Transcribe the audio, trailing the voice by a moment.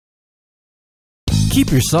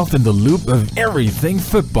Keep yourself in the loop of everything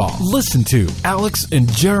football. Listen to Alex and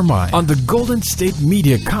Jeremiah on the Golden State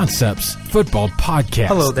Media Concepts Football Podcast.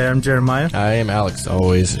 Hello there, I'm Jeremiah. I am Alex,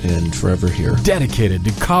 always and forever here. Dedicated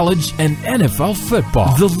to college and NFL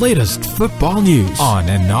football. The latest football news on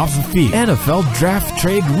and off the field. NFL draft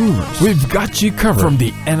trade rumors. We've got you covered from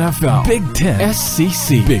the NFL, Big Ten,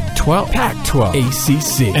 SEC, Big 12,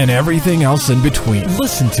 Pac-12, ACC, and everything else in between.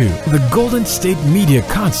 Listen to the Golden State Media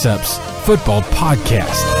Concepts Football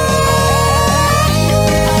Podcast.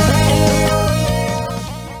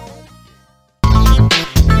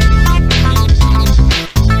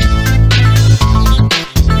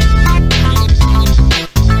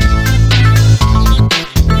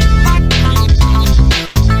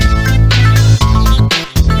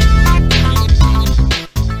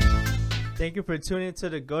 Thank you for tuning into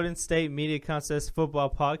the Golden State Media Concepts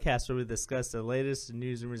Football Podcast, where we discuss the latest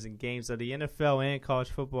news, rumors, and games of the NFL and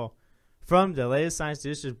college football from the latest science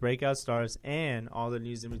dishes, breakout stars, and all the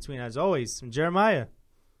news in between. As always, I'm Jeremiah.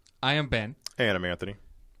 I am Ben. And I'm Anthony.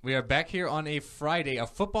 We are back here on a Friday, a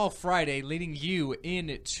football Friday, leading you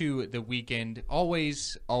into the weekend.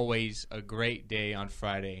 Always a great day on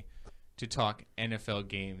Friday to talk NFL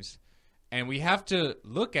games. And we have to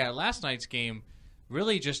look at last night's game.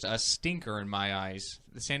 Really just a stinker in my eyes.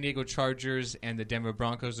 The San Diego Chargers and the Denver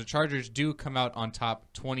Broncos. The Chargers do come out on top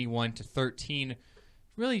 21-13.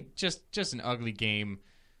 Really just an ugly game.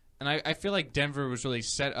 And I feel like Denver was really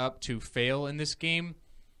set up to fail in this game.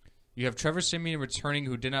 You have Trevor Siemian returning,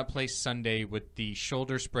 who did not play Sunday with the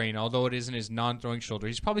shoulder sprain, although it isn't his non-throwing shoulder.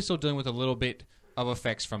 He's probably still dealing with a little bit of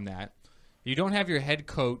effects from that. You don't have your head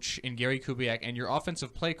coach in Gary Kubiak and your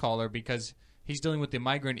offensive play caller because he's dealing with the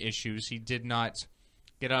migraine issues. He did not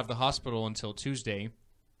get out of the hospital until Tuesday,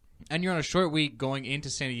 and you're on a short week going into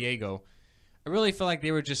San Diego. I really feel like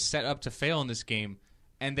they were just set up to fail in this game,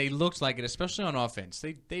 and they looked like it, especially on offense.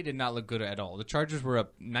 They did not look good at all. The Chargers were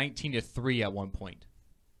up 19-3 at one point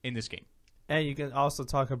in this game. And you can also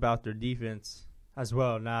talk about their defense as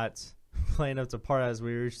well, not playing up to par as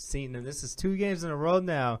we were seeing them. This is 2 games in a row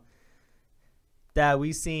now that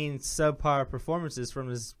we've seen subpar performances from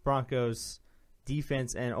this Broncos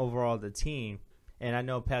defense and overall the team. And I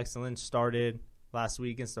know Paxton Lynch started last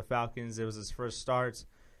week against the Falcons. It was his first start.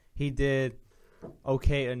 He did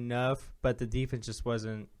okay enough, but the defense just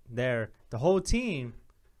wasn't there. The whole team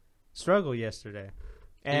struggled yesterday.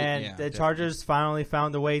 And the Chargers finally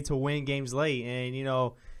found a way to win games late. And, you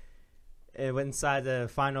know, it went inside the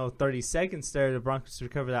final 30 seconds there. The Broncos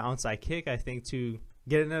recovered that onside kick, I think, to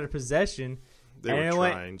get another possession. They were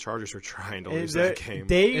trying. Chargers were trying to lose that game.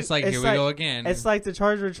 It's like, here we go again. It's like the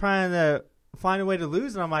Chargers were trying to find a way to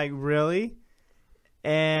lose, and I'm like, really?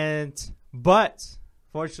 But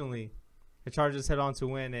fortunately, the Chargers head on to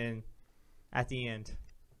win, and at the end.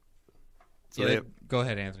 So go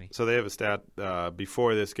ahead, Anthony. So they have a stat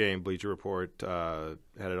before this game. Bleacher Report had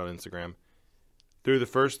it on Instagram. Through the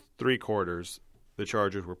first 3 quarters, the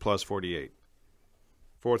Chargers were plus 48.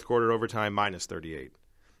 Fourth quarter overtime, minus 38.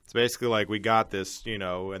 It's basically like we got this, you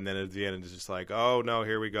know, and then at the end it's just like, oh, no,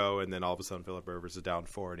 here we go. And then all of a sudden Phillip Rivers is down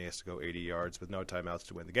 4 and he has to go 80 yards with no timeouts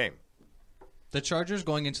to win the game. The Chargers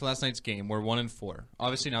going into last night's game were 1-4.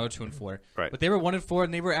 Obviously now they're 2-4. Right. But they were 1-4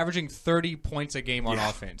 and they were averaging 30 points a game on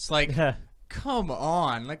offense. Like, come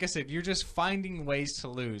on. Like I said, you're just finding ways to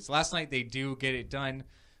lose. Last night they do get it done,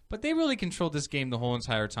 but they really controlled this game the whole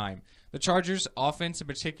entire time. The Chargers offense in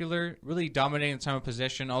particular really dominating the time of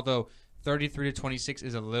possession, although 33-26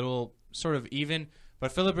 is a little sort of even,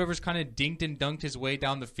 but Phillip Rivers kind of dinked and dunked his way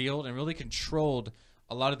down the field and really controlled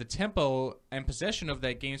a lot of the tempo and possession of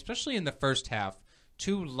that game, especially in the first half.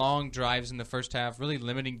 2 long drives in the first half, really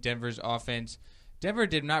limiting Denver's offense. Denver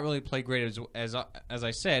did not really play great, as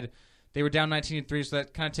I said. They were down 19-3, so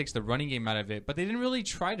that kind of takes the running game out of it, but they didn't really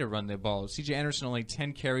try to run the ball. C.J. Anderson only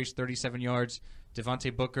 10 carries, 37 yards.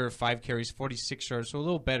 Devontae Booker, 5 carries, 46 yards, so a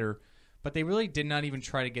little better. But they really did not even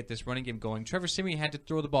try to get this running game going. Trevor Siemian had to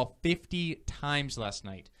throw the ball 50 times last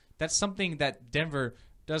night. That's something that Denver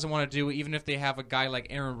doesn't want to do, even if they have a guy like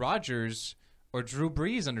Aaron Rodgers or Drew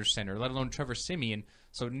Brees under center, let alone Trevor Siemian.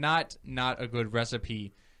 So not a good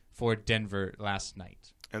recipe for Denver last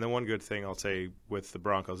night. And the one good thing I'll say with the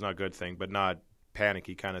Broncos, not a good thing, but not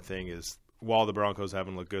panicky kind of thing, is while the Broncos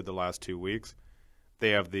haven't looked good the last 2 weeks,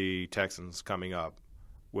 they have the Texans coming up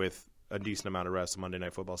with a decent amount of rest on Monday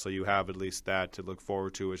Night Football. So you have at least that to look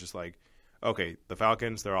forward to. It's just like, okay, the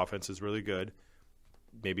Falcons, their offense is really good.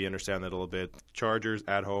 Maybe understand that a little bit. Chargers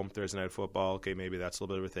at home, Thursday Night Football. Okay, maybe that's a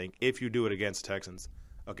little bit of a thing. If you do it against Texans,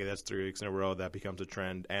 okay, that's 3 weeks in a row. That becomes a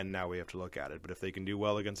trend, and now we have to look at it. But if they can do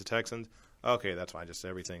well against the Texans, okay, that's fine. Just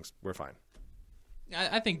we're fine.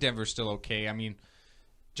 I think Denver's still okay. I mean,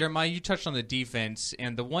 Jeremiah, you touched on the defense,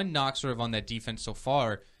 and the one knock sort of on that defense so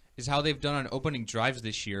far is how they've done on opening drives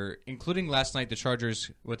this year, including last night the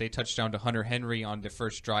Chargers with a touchdown to Hunter Henry on the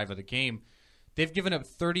first drive of the game. They've given up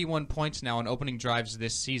 31 points now on opening drives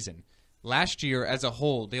this season. Last year, as a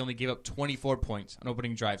whole, they only gave up 24 points on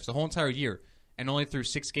opening drives the whole entire year, and only through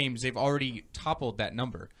 6 games they've already toppled that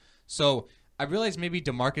number. So I realize maybe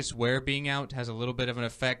DeMarcus Ware being out has a little bit of an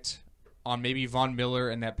effect on maybe Von Miller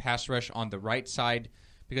and that pass rush on the right side,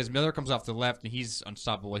 because Miller comes off the left and he's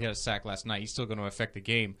unstoppable. He had a sack last night. He's still going to affect the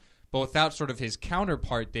game. But without sort of his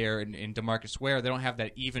counterpart there in DeMarcus Ware, they don't have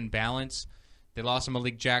that even balance. They lost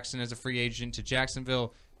Malik Jackson as a free agent to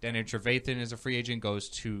Jacksonville. Danny Trevathan as a free agent goes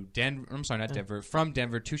to from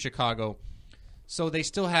Denver to Chicago. So they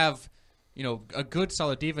still have, a good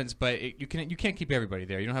solid defense, but you can't keep everybody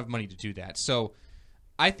there. You don't have money to do that. So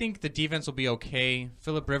I think the defense will be okay.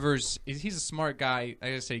 Phillip Rivers, he's a smart guy.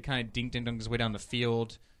 Like I said, he kind of dinked and dunked his way down the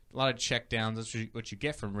field. A lot of check downs. That's what you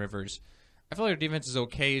get from Rivers. I feel like their defense is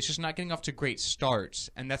okay. It's just not getting off to great starts,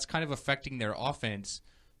 and that's kind of affecting their offense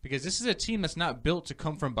because this is a team that's not built to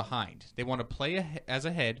come from behind. They want to play as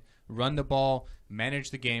ahead, run the ball,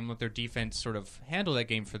 manage the game, let their defense sort of handle that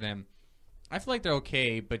game for them. I feel like they're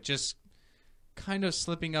okay, but just kind of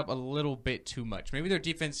slipping up a little bit too much. Maybe their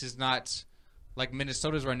defense is not like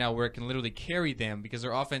Minnesota's right now where it can literally carry them because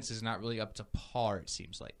their offense is not really up to par, it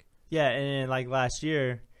seems like. Yeah, and like last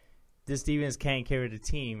year, this defense can't carry the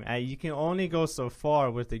team. You can only go so far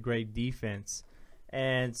with a great defense.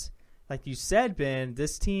 And like you said, Ben,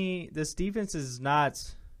 this defense is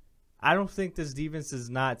not – I don't think this defense is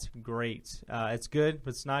not great. It's good,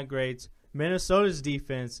 but it's not great. Minnesota's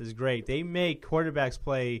defense is great. They make quarterbacks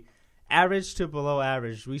play average to below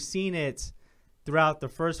average. We've seen it throughout the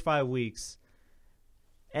first 5 weeks.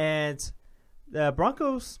 And the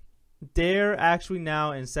Broncos, they're actually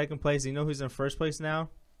now in second place. You know who's in first place now?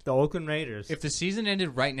 The Oakland Raiders. If the season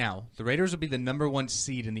ended right now, the Raiders would be the number 1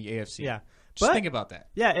 seed in the AFC. Yeah. Just think about that.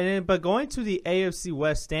 Yeah, but going to the AFC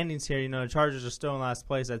West standings here, the Chargers are still in last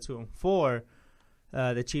place at 2-4.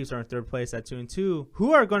 The Chiefs are in third place at 2-2.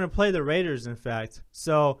 Who are going to play the Raiders, in fact?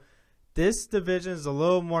 So this division is a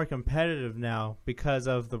little more competitive now because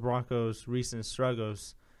of the Broncos' recent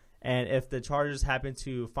struggles. And if the Chargers happen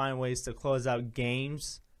to find ways to close out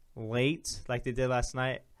games late, like they did last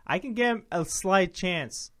night, I can give them a slight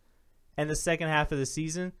chance in the second half of the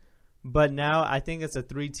season. But now I think it's a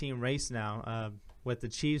 3-team race now with the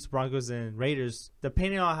Chiefs, Broncos, and Raiders,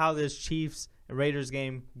 depending on how this Chiefs and Raiders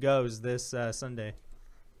game goes this Sunday.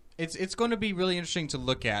 It's going to be really interesting to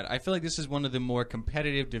look at. I feel like this is one of the more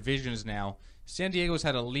competitive divisions now. San Diego's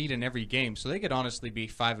had a lead in every game, so they could honestly be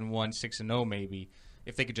 5-1, 6-0 maybe,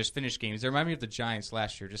 if they could just finish games. They remind me of the Giants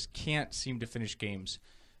last year, just can't seem to finish games.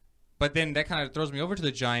 But then that kind of throws me over to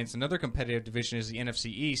the Giants. Another competitive division is the NFC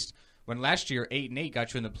East. When last year 8-8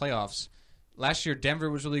 got you in the playoffs. Last year Denver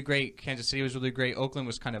was really great, Kansas City was really great, Oakland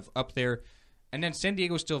was kind of up there, and then San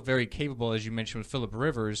Diego was still very capable, as you mentioned, with Phillip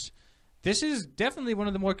Rivers. This is definitely one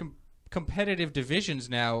of the more competitive divisions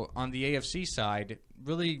now on the AFC side.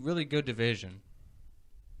 Really, really good division.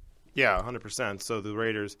 Yeah, 100%. So the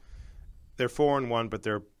Raiders, they're 4-1, but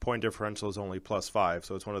their point differential is only +5.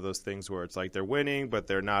 So it's one of those things where it's like they're winning, but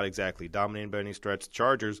they're not exactly dominating by any stretch.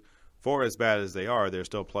 Chargers, for as bad as they are, they're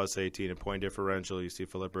still +18 in point differential. You see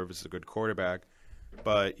Phillip Rivers is a good quarterback.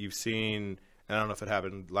 But you've seen, and I don't know if it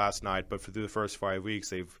happened last night, but through the first 5 weeks,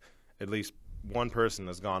 they've at least one person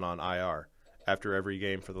has gone on IR after every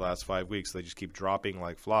game for the last 5 weeks. They just keep dropping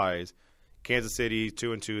like flies. Kansas City,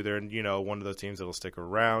 2-2, they're one of those teams that will stick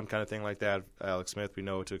around, kind of thing like that. Alex Smith, we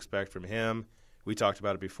know what to expect from him. We talked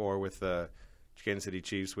about it before with the Kansas City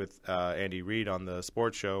Chiefs with Andy Reid on the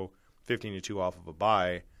sports show, 15-2 off of a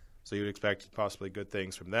bye. So you would expect possibly good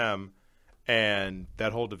things from them. And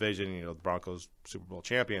that whole division, the Broncos, Super Bowl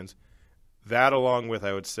champions, that along with,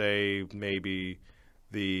 I would say, maybe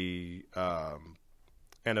the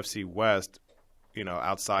NFC West,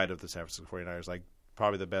 outside of the San Francisco 49ers, like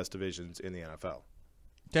probably the best divisions in the NFL.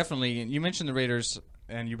 Definitely. You mentioned the Raiders,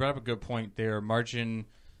 and you brought up a good point. Their margin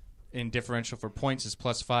in differential for points is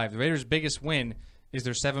 +5. The Raiders' biggest win is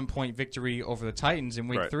their 7-point victory over the Titans in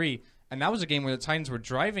Week 3. And that was a game where the Titans were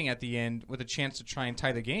driving at the end with a chance to try and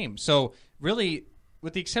tie the game. So really,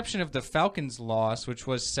 with the exception of the Falcons' loss, which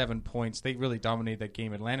was 7 points, they really dominated that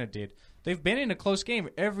game. Atlanta did. They've been in a close game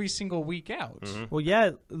every single week out. Mm-hmm. Well,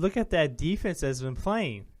 yeah, look at that defense that's been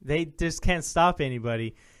playing. They just can't stop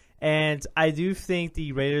anybody. And I do think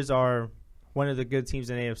the Raiders are one of the good teams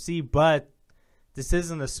in AFC, but this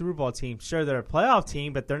isn't a Super Bowl team. Sure, they're a playoff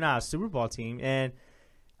team, but they're not a Super Bowl team. And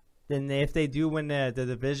then if they do win the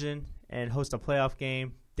division and host a playoff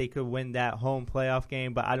game, they could win that home playoff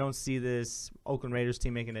game, but I don't see this Oakland Raiders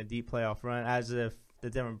team making a deep playoff run, as if the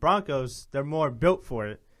Denver Broncos, they're more built for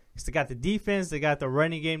it. Because they got the defense, they got the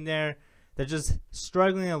running game there. They're just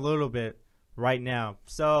struggling a little bit right now.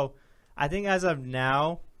 So I think as of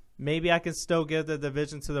now, maybe I can still give the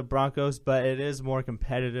division to the Broncos, but it is more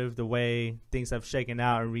competitive the way things have shaken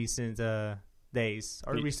out in recent days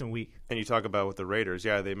or recent week. And you talk about with the Raiders,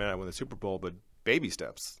 they may not win the Super Bowl, but baby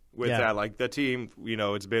steps with that. Like the team,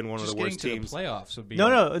 it's been one of the worst teams. The playoffs would be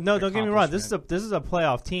no. Don't get me wrong. This is a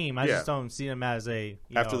playoff team. I just don't see them as a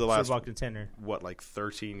after the last Super Bowl contender.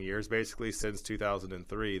 13 years basically since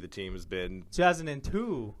 2003, the team has been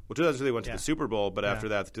 2002. Well, 2002 they went to the Super Bowl, but after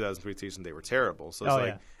that, the 2003 season they were terrible. So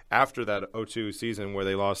it's after that 2002 season where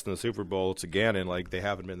they lost in the Super Bowl to Gannon, like they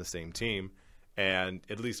haven't been the same team, and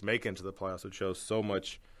at least make it into the playoffs would show so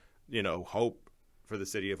much, hope for the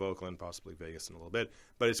city of Oakland, possibly Vegas in a little bit.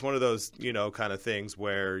 But it's one of those, kind of things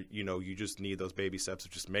where, you just need those baby steps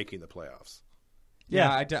of just making the playoffs.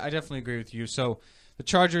 Yeah, I definitely agree with you. So the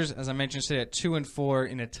Chargers, as I mentioned, sit at 2-4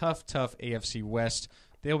 in a tough AFC West.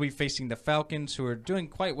 They'll be facing the Falcons, who are doing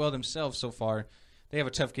quite well themselves so far. They have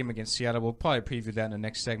a tough game against Seattle. We'll probably preview that in the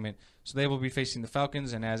next segment. So they will be facing the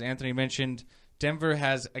Falcons. And as Anthony mentioned, Denver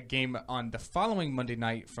has a game on the following Monday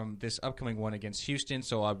night from this upcoming one against Houston,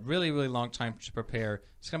 so a really, really long time to prepare.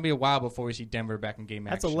 It's going to be a while before we see Denver back in game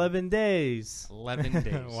action. That's 11 days. 11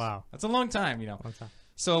 days. Wow. That's a long time, Long time.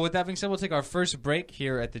 So with that being said, we'll take our first break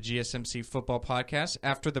here at the GSMC Football Podcast.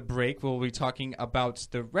 After the break, we'll be talking about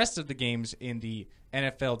the rest of the games in the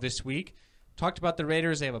NFL this week. Talked about the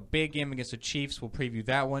Raiders. They have a big game against the Chiefs. We'll preview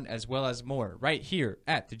that one as well as more right here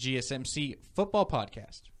at the GSMC Football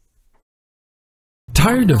Podcast.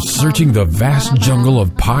 Tired of searching the vast jungle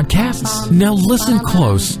of podcasts? Now listen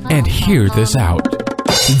close and hear this out.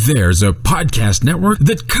 There's a podcast network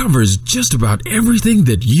that covers just about everything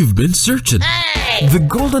that you've been searching. The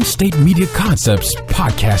Golden State Media Concepts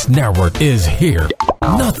Podcast Network is here.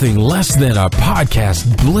 Nothing less than a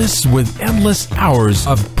podcast bliss with endless hours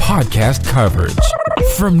of podcast coverage.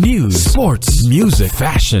 From news, sports, music,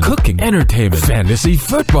 fashion, cooking, entertainment, fantasy,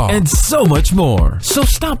 football, and so much more. So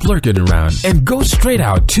stop lurking around and go straight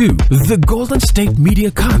out to the Golden State Media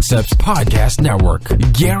Concepts Podcast Network.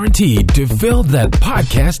 Guaranteed to fill that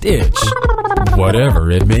podcast itch.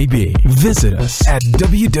 Whatever it may be. Visit us at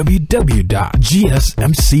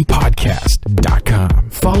www.gsmcpodcast.com.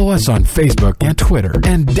 Follow us on Facebook and Twitter,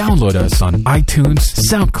 and download us on iTunes,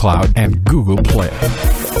 SoundCloud, and Google Play.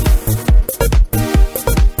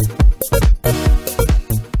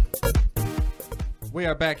 We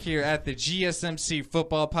are back here at the GSMC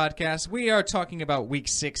Football Podcast. We are talking about Week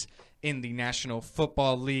 6 in the National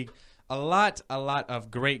Football League. A lot of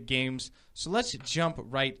great games. So let's jump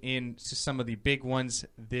right into some of the big ones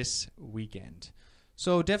this weekend.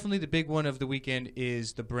 So definitely the big one of the weekend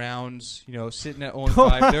is the Browns, sitting at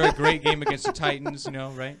 0-5. They're a great game against the Titans,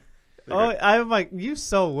 right? Oh, I'm like, you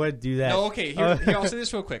so would do that. No, okay, here, I'll say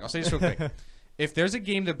this real quick. If there's a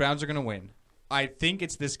game the Browns are going to win, I think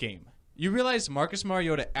it's this game. You realize Marcus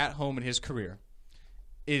Mariota at home in his career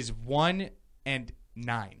is 1-9.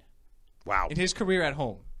 Wow. In his career at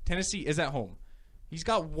home. Tennessee is at home. He's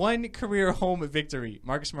got one career home victory,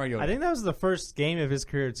 Marcus Mariota. I think that was the first game of his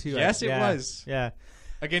career, too. Yes, it was. Yeah.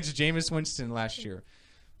 Against Jameis Winston last year.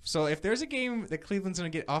 So if there's a game that Cleveland's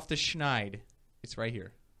going to get off the schneid, it's right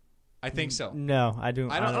here. I think so. No, I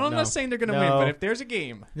don't. I'm not saying they're going to win, but if there's a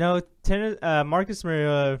game. No, Marcus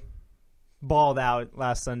Mariota balled out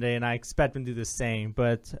last Sunday, and I expect him to do the same.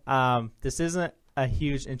 But this isn't a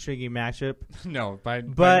huge, intriguing matchup. No, by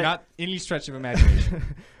not any stretch of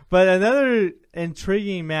imagination. But another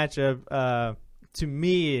intriguing matchup to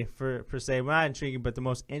me, per se, well, not intriguing, but the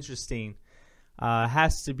most interesting,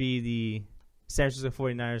 has to be the San Francisco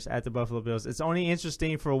 49ers at the Buffalo Bills. It's only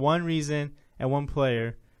interesting for one reason and one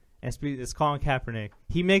player, and it's Colin Kaepernick.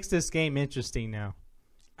 He makes this game interesting now.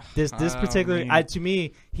 This particular, to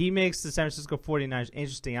me, he makes the San Francisco 49ers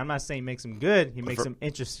interesting. I'm not saying he makes them good. He makes them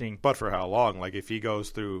interesting. But for how long? Like, if he goes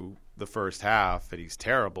through the first half and he's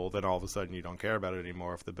terrible, then all of a sudden you don't care about it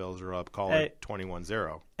anymore. If the Bills are up, call it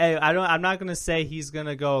 21-0. Hey, I'm not going to say he's going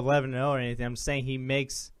to go 11-0 or anything. I'm saying he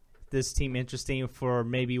makes this team interesting for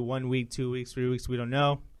maybe 1 week, 2 weeks, 3 weeks. We don't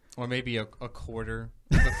know. Or maybe a quarter.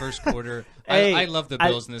 The first quarter. I love the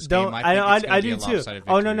Bills in this game. I do too.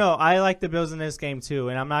 Oh, no. I like the Bills in this game too.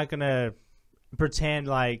 And I'm not going to pretend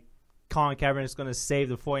like Colin Kaepernick is going to save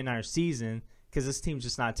the 49ers season because this team's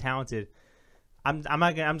just not talented. I'm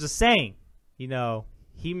just saying,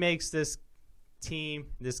 he makes this game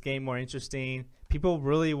more interesting. People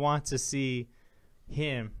really want to see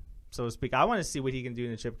him, so to speak. I want to see what he can do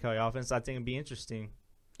in the Chip Kelly offense. I think it'd be interesting.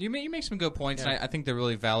 You make some good points, Yeah. and I think they're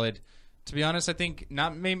really valid. To be honest, I think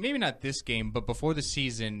maybe not this game, but before the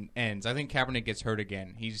season ends, I think Kaepernick gets hurt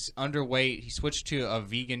again. He's underweight. He switched to a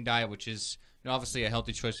vegan diet, which is obviously a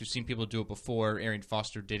healthy choice. We've seen people do it before. Arian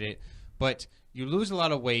Foster did it. But you lose a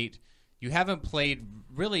lot of weight. You haven't played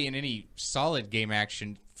really in any solid game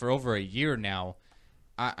action for over a year now.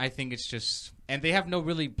 I think it's just – and they have no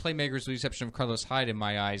really playmakers with the exception of Carlos Hyde in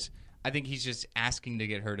my eyes. I think he's just asking to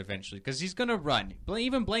get hurt eventually because he's going to run.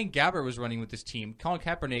 Even Blaine Gabbert was running with this team. Colin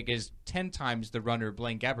Kaepernick is 10 times the runner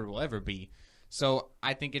Blaine Gabbert will ever be. So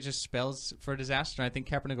I think it just spells for a disaster, and I think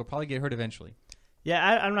Kaepernick will probably get hurt eventually. Yeah,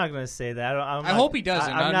 I'm not going to say that. I hope he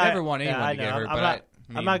doesn't. I never want anyone to get hurt.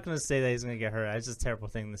 I'm not going to say that he's going to get hurt. It's just a terrible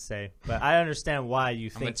thing to say. But I understand why you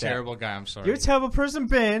think that. I'm a terrible guy. I'm sorry. You're a terrible person,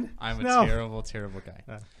 Ben. I'm a terrible, terrible guy.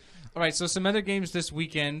 All right, so some other games this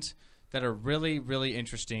weekend that are really, really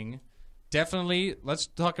interesting. Definitely, let's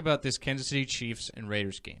talk about this Kansas City Chiefs and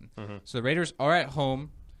Raiders game. Mm-hmm. So the Raiders are at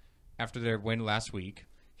home after their win last week.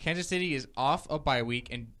 Kansas City is off a bye week,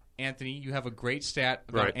 and Anthony, you have a great stat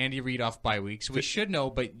about Andy Reid off bye week. So we should know,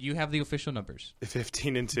 but you have the official numbers.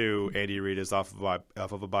 15-2, Andy Reid is off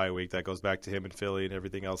of a bye week. That goes back to him and Philly and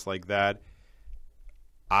everything else like that.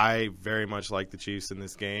 I very much like the Chiefs in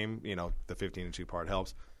this game. The 15-2 part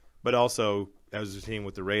helps. But also, as a team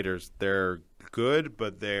with the Raiders, they're good,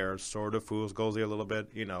 but they're sort of fool's goalsy a little bit.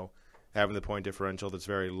 Having the point differential that's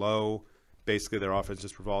very low. Basically, their offense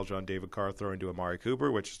just revolves around David Carr throwing to Amari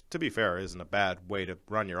Cooper, which, to be fair, isn't a bad way to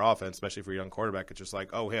run your offense, especially for a young quarterback. It's just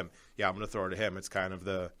like, oh, him. Yeah, I'm going to throw it to him. It's kind of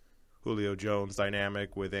the Julio Jones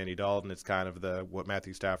dynamic with Andy Dalton. It's kind of what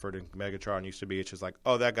Matthew Stafford and Megatron used to be. It's just like,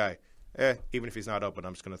 oh, that guy, even if he's not open,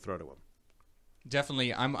 I'm just going to throw to him.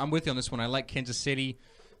 Definitely. I'm with you on this one. I like Kansas City.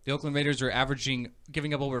 The Oakland Raiders are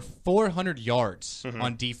giving up over 400 yards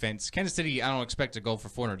on defense. Kansas City, I don't expect to go for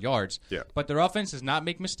 400 yards. Yeah. But their offense does not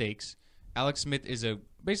make mistakes. Alex Smith is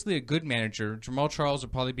basically a good manager. Jamal Charles will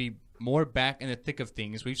probably be more back in the thick of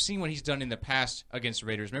things. We've seen what he's done in the past against the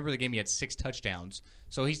Raiders. Remember the game he had 6 touchdowns.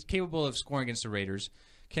 So he's capable of scoring against the Raiders.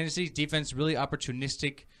 Kansas City's defense really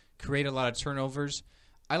opportunistic, create a lot of turnovers.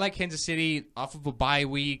 I like Kansas City off of a bye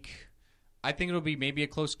week. I think it'll be maybe a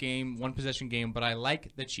close game, one-possession game, but I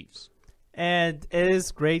like the Chiefs. And it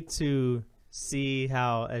is great to see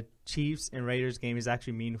how a Chiefs and Raiders game is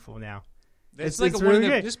actually meaningful now. It's been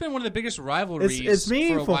one of the biggest rivalries it's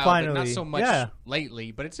meaningful for a while, finally. But not so much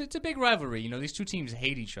lately. But it's a big rivalry. These two teams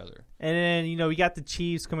hate each other. And then, we got the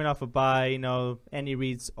Chiefs coming off a bye. Andy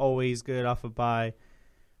Reid's always good off a bye.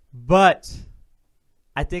 But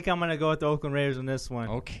I think I'm going to go with the Oakland Raiders on this one.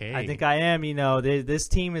 Okay. I think I am. This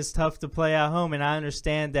team is tough to play at home, and I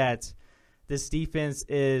understand that this defense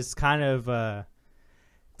is kind of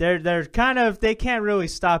they can't really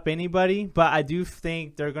stop anybody, but I do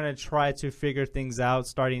think they're going to try to figure things out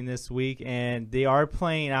starting this week, and they are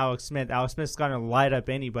playing Alex Smith. Alex Smith's going to light up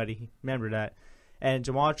anybody. Remember that. And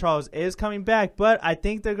Jamal Charles is coming back, but I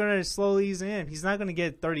think they're going to slowly ease in. He's not going to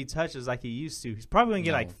get 30 touches like he used to. He's probably going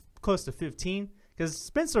to get close to 15 because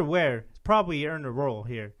Spencer Ware probably earned a role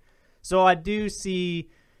here. So I do see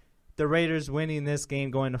the Raiders winning this game,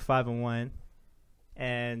 going to 5-1.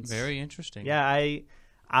 And very interesting. Yeah,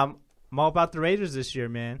 I'm all about the Raiders this year,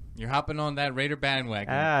 man. You're hopping on that Raider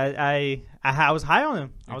bandwagon. I was high on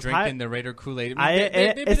them. You're drinking the Raider Kool-Aid.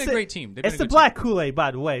 They've been a great team. It's the black Kool-Aid,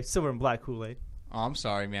 by the way. Silver and black Kool-Aid. Oh, I'm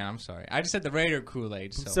sorry, man. I'm sorry. I just said the Raider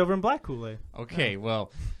Kool-Aid. So. Silver and black Kool-Aid. Okay,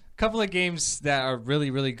 well, a couple of games that are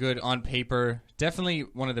really, really good on paper. Definitely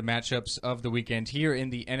one of the matchups of the weekend here in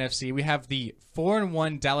the NFC. We have the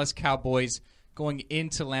 4-1 Dallas Cowboys going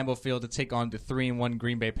into Lambeau Field to take on the 3-1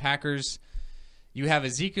 Green Bay Packers. You have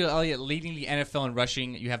Ezekiel Elliott leading the NFL in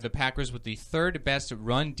rushing. You have the Packers with the third best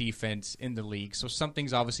run defense in the league. So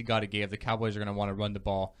something's obviously got to give. The Cowboys are going to want to run the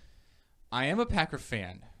ball. I am a Packer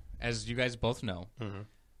fan, as you guys both know. Mm-hmm.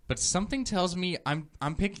 But something tells me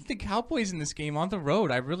I'm picking the Cowboys in this game on the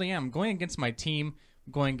road. I really am. I'm going against my team.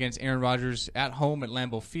 I'm going against Aaron Rodgers at home at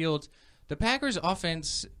Lambeau Field. The Packers'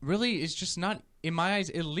 offense really is just not, in my eyes,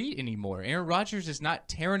 elite anymore. Aaron Rodgers is not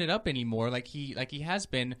tearing it up anymore like he has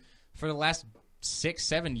been for the last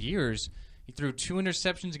 6-7 years. He threw 2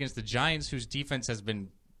 interceptions against the Giants, whose defense has been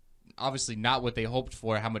obviously not what they hoped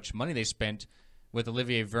for, how much money they spent with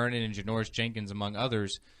Olivier Vernon and Janoris Jenkins, among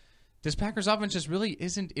others. This Packers offense just really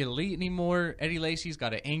isn't elite anymore. Eddie Lacy's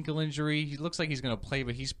got an ankle injury. He looks like he's going to play,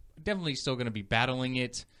 but he's definitely still going to be battling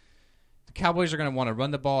it. The Cowboys are going to want to run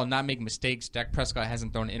the ball and not make mistakes. Dak Prescott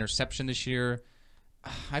hasn't thrown an interception this year.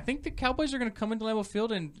 I think the Cowboys are going to come into Lambeau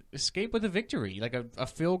Field and escape with a victory, like a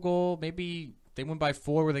field goal. Maybe they win by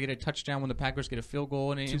 4 where they get a touchdown when the Packers get a field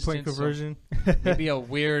goal in an 2-point conversion. So maybe a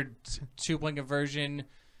weird 2-point conversion.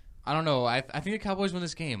 I don't know. I think the Cowboys win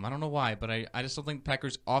this game. I don't know why, but I just don't think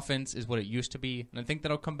Packers' offense is what it used to be, and I think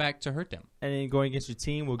that'll come back to hurt them. And then going against your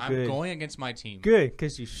team, well, good. I'm going against my team. Good,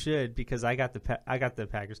 because you should, because I got the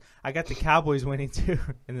Packers. I got the Cowboys winning, too,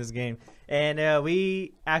 in this game. And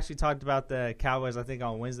we actually talked about the Cowboys, I think,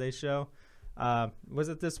 on Wednesday's show. Was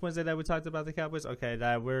it this Wednesday that we talked about the Cowboys? Okay,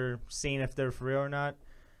 that we're seeing if they're for real or not.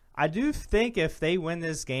 I do think if they win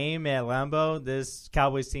this game at Lambeau, this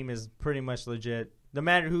Cowboys team is pretty much legit, no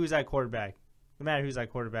matter who's at quarterback.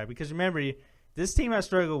 Because remember, this team has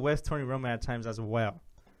struggled with Tony Romo at times as well.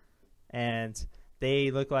 And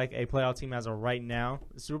they look like a playoff team as of right now.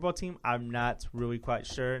 The Super Bowl team, I'm not really quite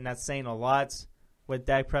sure. And that's saying a lot with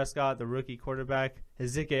Dak Prescott, the rookie quarterback.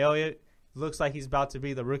 Ezekiel Elliott looks like he's about to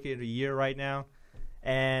be the rookie of the year right now.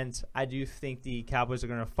 And I do think the Cowboys are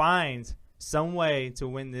going to find some way to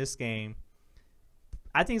win this game.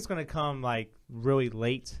 I think it's going to come like really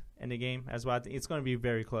late in the game as well. I think it's going to be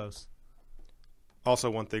very close. Also,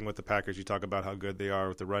 one thing with the Packers, you talk about how good they are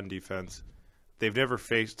with the run defense. They've never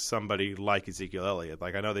faced somebody like Ezekiel Elliott.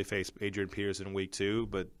 Like, I know they faced Adrian Peterson in week 2,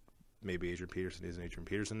 but maybe Adrian Peterson isn't Adrian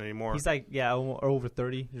Peterson anymore. He's like, over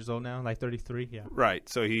 30 years old now, like 33, yeah. Right.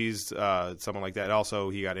 So he's someone like that. Also,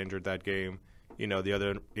 he got injured that game. You know,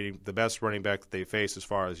 the best running back that they faced as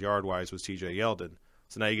far as yard-wise was T.J. Yeldon.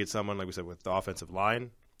 So now you get someone, like we said, with the offensive line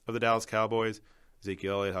of the Dallas Cowboys,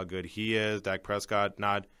 Ezekiel Elliott, how good he is, Dak Prescott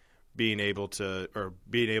not being able to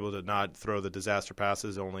not throw the disaster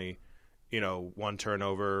passes, only, one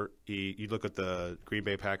turnover. You look at the Green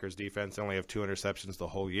Bay Packers defense, they only have 2 interceptions the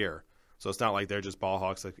whole year. So it's not like they're just ball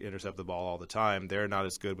hawks that intercept the ball all the time. They're not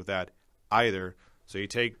as good with that either. So you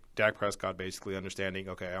take Dak Prescott basically understanding,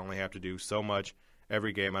 okay, I only have to do so much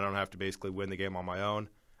every game. I don't have to basically win the game on my own.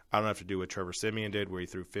 I don't have to do what Trevor Siemian did, where he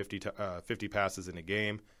threw 50 passes in a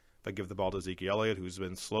game. If I give the ball to Ezekiel Elliott, who's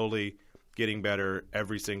been slowly getting better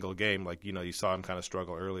every single game. Like, you saw him kind of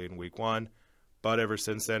struggle early in week 1. But ever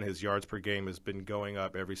since then, his yards per game has been going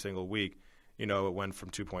up every single week. It went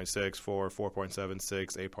from 2.6, 4,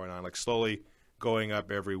 4.76, 8.9, like slowly going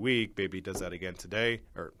up every week. Maybe he does that again today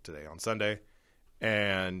on Sunday.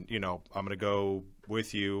 And, I'm going to go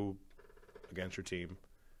with you against your team,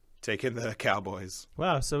 taking the Cowboys.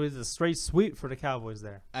 Wow, so it's a straight sweep for the Cowboys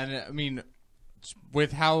there. And, I mean,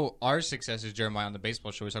 with how our success is, Jeremiah, on the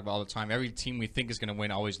baseball show, we talk about all the time, every team we think is going to win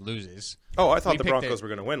always loses. Oh, I thought the Broncos were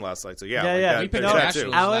going to win last night. So, we picked the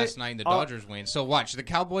Nationals last night, and the Dodgers win. So, watch. The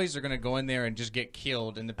Cowboys are going to go in there and just get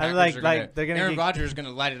killed, and the Packers are going to – Aaron Rodgers is going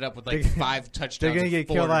to light it up with, 5 touchdowns. They're going to get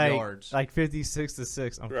killed, yards. like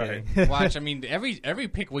 56-6. I'm right. kidding. Watch. I mean, every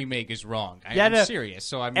pick we make is wrong. I'm serious.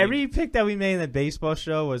 So, I mean – every pick that we made in the baseball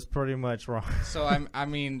show was pretty much wrong. So,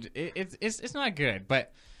 it's not good,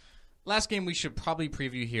 but – last game we should probably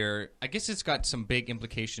preview here. I guess it's got some big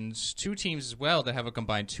implications. 2 teams as well that have a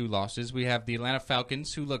combined 2 losses. We have the Atlanta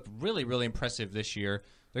Falcons, who look really, really impressive this year.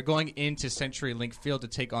 They're going into CenturyLink Field to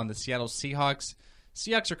take on the Seattle Seahawks.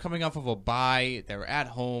 Seahawks are coming off of a bye. They're at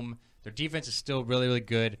home. Their defense is still really, really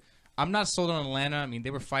good. I'm not sold on Atlanta. I mean, they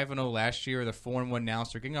were 5-0 last year. They're 4-1 now,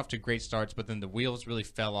 so they're getting off to great starts, but then the wheels really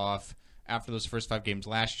fell off after those first 5 games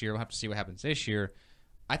last year. We'll have to see what happens this year.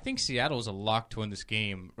 I think Seattle is a lock to win this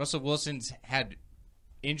game. Russell Wilson's had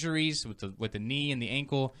injuries with the knee and the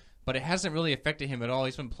ankle, but it hasn't really affected him at all.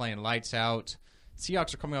 He's been playing lights out.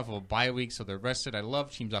 Seahawks are coming off of a bye week, so they're rested. I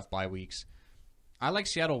love teams off bye weeks. I like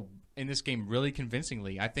Seattle in this game really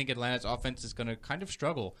convincingly. I think Atlanta's offense is going to kind of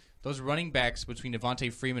struggle. Those running backs between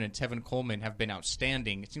Devontae Freeman and Tevin Coleman have been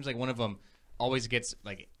outstanding. It seems like one of them always gets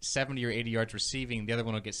like 70 or 80 yards receiving. The other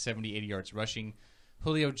one will get 70, 80 yards rushing.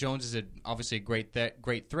 Julio Jones is obviously a great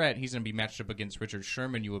threat. He's going to be matched up against Richard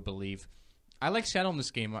Sherman, you would believe. I like Seattle in this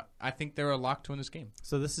game. I think they're a lock to win this game.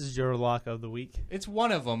 So this is your lock of the week? It's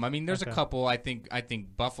one of them. I mean, there's a couple. I think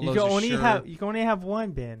Buffalo's you can only have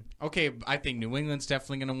one, Ben. Okay, I think New England's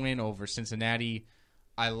definitely going to win over Cincinnati.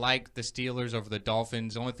 I like the Steelers over the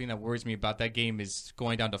Dolphins. The only thing that worries me about that game is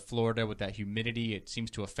going down to Florida with that humidity. It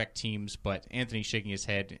seems to affect teams, but Anthony's shaking his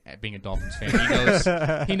head at being a Dolphins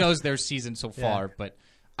fan. He knows their season so far. But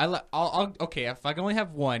okay, if I can only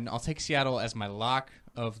have one, I'll take Seattle as my lock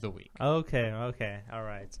of the week. Okay, all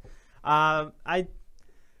right. I'm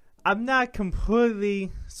not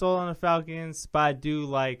completely sold on the Falcons, but I do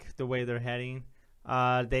like the way they're heading.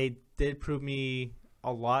 They did prove me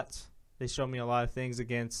a lot. They showed me a lot of things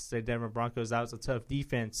against the Denver Broncos. That was a tough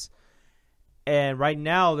defense. And right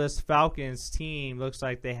now, this Falcons team looks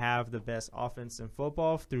like they have the best offense in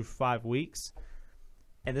football through 5 weeks.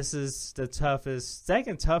 And this is the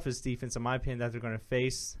second toughest defense, in my opinion, that they're going to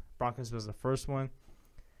face. Broncos was the first one.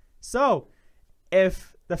 So,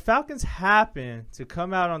 if the Falcons happen to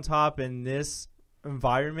come out on top in this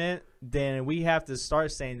environment, then we have to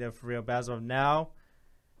start saying that for real. But as of now,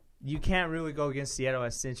 you can't really go against Seattle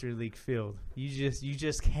at Century League Field. You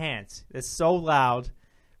just can't. It's so loud.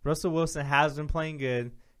 Russell Wilson has been playing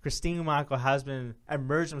good. Christine Michael has been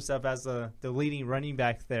emerged himself as the leading running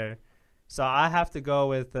back there. So I have to go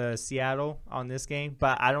with Seattle on this game,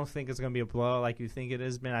 but I don't think it's going to be a blowout like you think it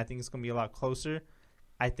has been. I think it's going to be a lot closer.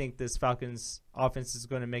 I think this Falcons offense is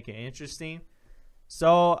going to make it interesting.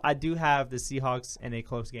 So I do have the Seahawks in a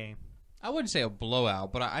close game. I wouldn't say a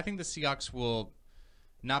blowout, but I think the Seahawks will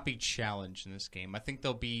not be challenged in this game. I think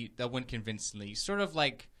they'll win convincingly, sort of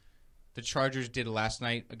like the Chargers did last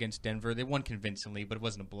night against Denver. They won convincingly, but it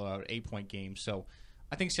wasn't a blowout, 8-point game. So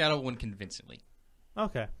I think Seattle will win convincingly.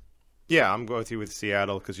 Okay. Yeah, I'm going with you with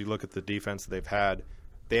Seattle because you look at the defense that they've had.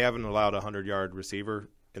 They haven't allowed a 100-yard receiver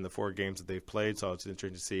in the 4 games that they've played, so it's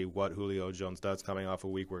interesting to see what Julio Jones does coming off a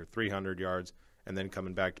week where 300 yards and then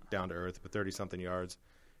coming back down to earth with 30-something yards.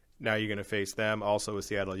 Now you're going to face them. Also with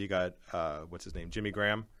Seattle, you got, Jimmy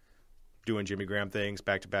Graham, doing Jimmy Graham things,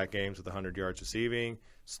 back-to-back games with 100 yards receiving.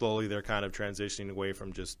 Slowly they're kind of transitioning away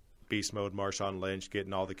from just beast mode Marshawn Lynch,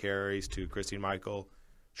 getting all the carries, to Christine Michael,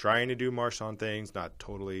 trying to do Marshawn things, not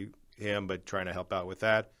totally him, but trying to help out with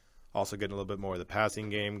that. Also getting a little bit more of the passing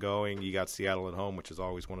game going. You got Seattle at home, which is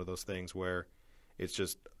always one of those things where it's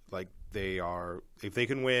just like if they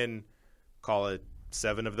can win, call it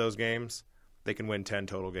 7 of those games, they can win 10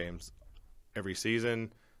 total games every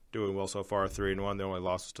season. Doing well so far, 3-1. They only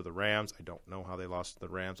lost to the Rams. I don't know how they lost to the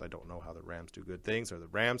Rams. I don't know how the Rams do good things, or the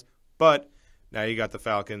Rams. But now you got the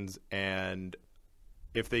Falcons, and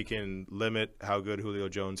if they can limit how good Julio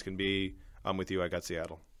Jones can be, I'm with you. I got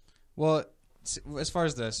Seattle. Well, as far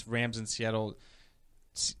as the Rams in Seattle,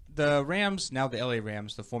 the Rams, now the LA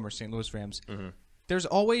Rams, the former St. Louis Rams, there's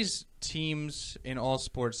always teams in all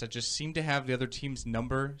sports that just seem to have the other team's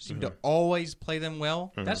number, seem to always play them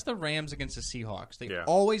well. That's the Rams against the Seahawks. They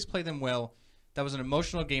always play them well. That was an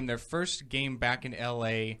emotional game, their first game back in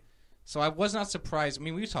LA. So I was not surprised. I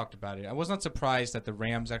mean, we talked about it. I was not surprised that the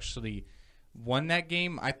Rams actually won that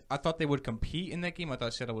game. I thought they would compete in that game. I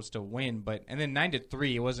thought Seattle would still win. And then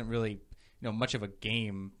 9-3, it wasn't really much of a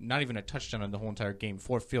game, not even a touchdown on the whole entire game,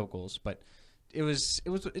 4 field goals. But it's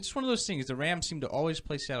one of those things. The Rams seem to always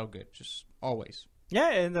play Seattle good, just always. Yeah,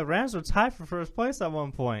 and the Rams were tied for first place at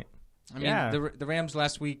one point. I mean, the Rams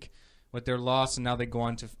last week with their loss, and now they go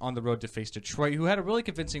on the road to face Detroit, who had a really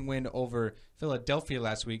convincing win over Philadelphia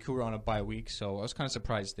last week, who were on a bye week. So I was kind of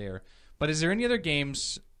surprised there. But is there any other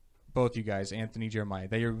games, both you guys, Anthony, Jeremiah,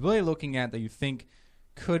 that you're really looking at that you think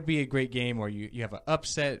could be a great game, or you have an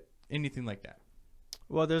upset, anything like that?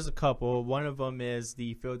 Well, there's a couple. One of them is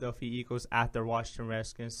the Philadelphia Eagles at the Washington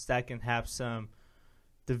Redskins. That can have some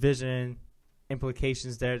division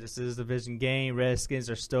implications there. This is a division game. Redskins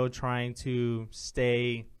are still trying to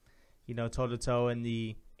stay, toe-to-toe in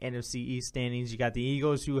the NFC East standings. You got the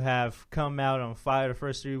Eagles, who have come out on fire the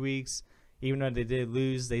first 3 weeks. Even though they did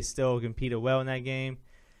lose, they still competed well in that game.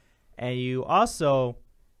 And you also,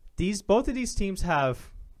 both of these teams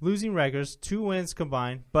have losing records, 2 wins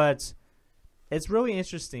combined, but it's really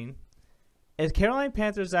interesting. It's Carolina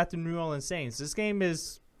Panthers at the New Orleans Saints. This game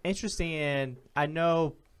is interesting, and I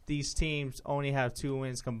know these teams only have 2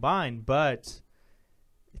 wins combined, but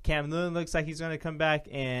Cam Newton looks like he's going to come back,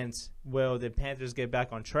 and will the Panthers get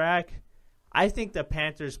back on track? I think the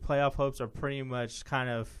Panthers' playoff hopes are pretty much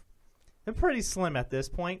they're pretty slim at this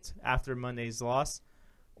point after Monday's loss.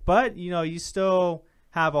 But, you still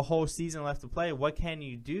have a whole season left to play. What can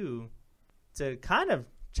you do to kind of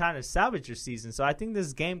try to salvage your season? So I think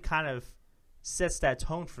this game kind of sets that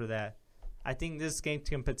tone for that. I think this game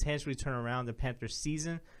can potentially turn around the Panthers'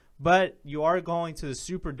 season. But you are going to the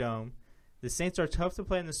Superdome. The Saints are tough to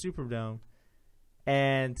play in the Superdome.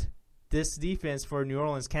 And this defense for New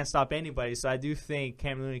Orleans can't stop anybody. So I do think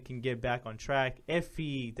Cam Newton can get back on track if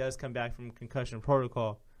he does come back from concussion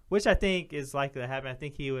protocol, which I think is likely to happen. I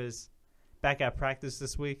think he was back at practice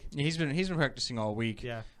this week. Yeah, he's been practicing all week.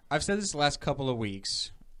 Yeah. I've said this the last couple of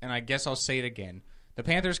weeks, and I guess I'll say it again. The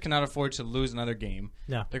Panthers cannot afford to lose another game.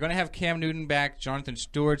 No. They're going to have Cam Newton back. Jonathan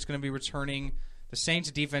Stewart's going to be returning. The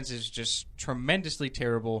Saints' defense is just tremendously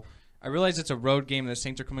terrible. I realize it's a road game, and the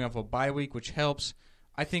Saints are coming off a bye week, which helps.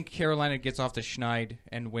 I think Carolina gets off the schneid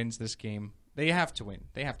and wins this game. They have to win.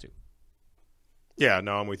 They have to. Yeah,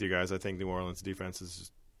 no, I'm with you guys. I think New Orleans' defense is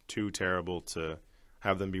just too terrible to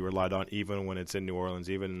have them be relied on, even when it's in New Orleans,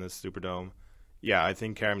 even in the Superdome. Yeah, I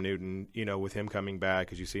think Cam Newton, with him coming back,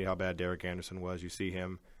 because you see how bad Derek Anderson was, you see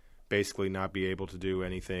him basically not be able to do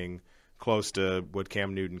anything close to what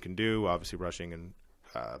Cam Newton can do, obviously rushing and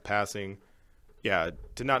passing. Yeah,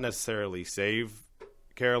 to not necessarily save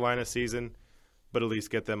Carolina's season, but at least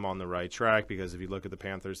get them on the right track, because if you look at the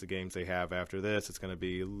Panthers, the games they have after this, it's going to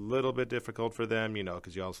be a little bit difficult for them,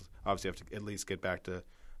 because you also obviously have to at least get back to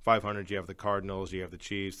 500. You have the Cardinals, you have the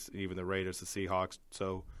Chiefs, even the Raiders, the Seahawks.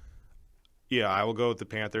 So, yeah, I will go with the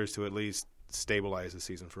Panthers to at least stabilize the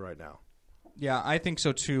season for right now. Yeah, I think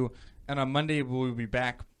so too. And on Monday, we'll be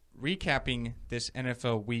back recapping this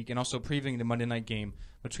NFL week and also previewing the Monday night game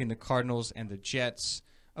between the Cardinals and the Jets.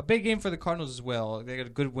 A big game for the Cardinals as well. They got a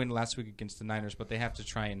good win last week against the Niners, but they have to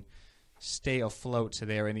try and stay afloat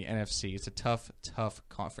there in the NFC. It's a tough, tough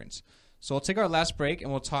conference. So we'll take our last break,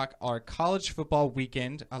 and we'll talk our college football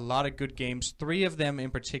weekend. A lot of good games, 3 of them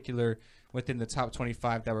in particular within the top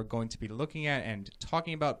 25 that we're going to be looking at and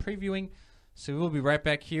talking about, previewing. So we'll be right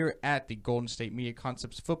back here at the Golden State Media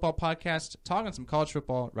Concepts Football Podcast, talking some college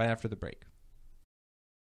football right after the break.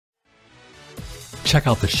 Check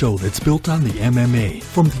out the show that's built on the MMA.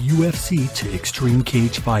 From the UFC to extreme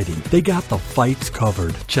cage fighting, they got the fights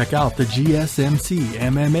covered. Check out the GSMC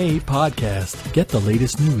MMA podcast. Get the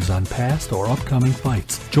latest news on past or upcoming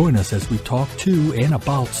fights. Join us as we talk to and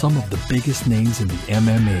about some of the biggest names in the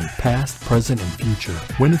MMA, past, present, and future.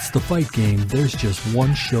 When it's the fight game, there's just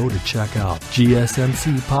one show to check out.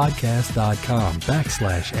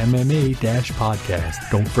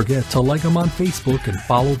 GSMCpodcast.com/MMA-podcast. Don't forget to like them on Facebook and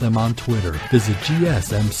follow them on Twitter. Visit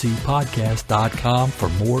GSMCpodcast.com for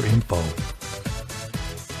more info.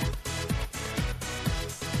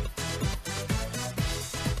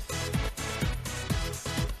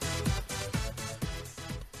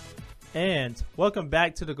 And welcome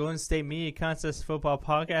back to the Golden State Media Concepts Football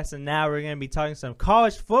Podcast. And now we're going to be talking some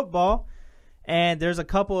college football. And there's a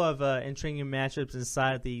couple of intriguing matchups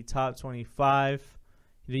inside the top 25.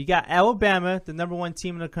 You got Alabama, the number 1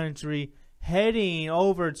 team in the country, heading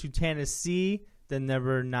over to Tennessee, the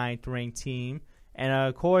number 9th ranked team. And,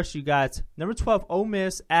 of course, you got number 12 Ole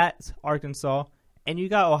Miss at Arkansas. And you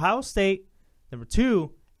got Ohio State, number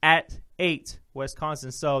 2, at 8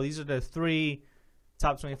 Wisconsin. So these are the 3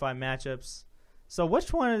 top 25 matchups. So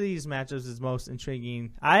which one of these matchups is most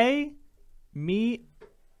intriguing? I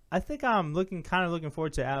think I'm looking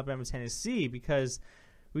forward to Alabama, Tennessee, because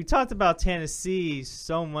we talked about Tennessee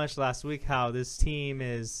so much last week, how this team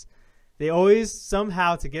is – they always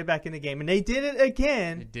somehow to get back in the game. And they did it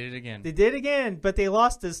again. They did it again, but they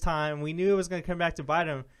lost this time. We knew it was going to come back to bite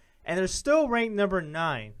them. And they're still ranked number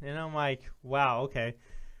 9. And I'm like, wow, okay.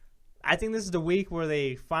 I think this is the week where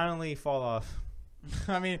they finally fall off.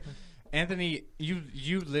 I mean, Anthony,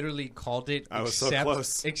 you literally called it. I was so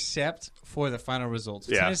close. Except for the final results.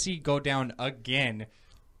 Yeah. Tennessee go down again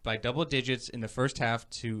by double digits in the first half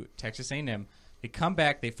to Texas A&M. They come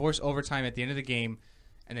back. They force overtime at the end of the game.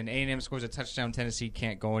 And then A&M scores a touchdown. Tennessee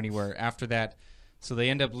can't go anywhere after that. So they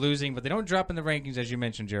end up losing, but they don't drop in the rankings, as you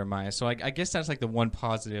mentioned, Jeremiah. So I guess that's like the one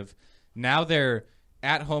positive. Now they're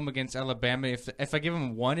at home against Alabama. If I give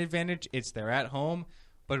them one advantage, it's they're at home.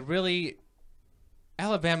 But really,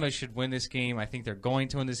 Alabama should win this game. I think they're going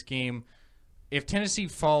to win this game. If Tennessee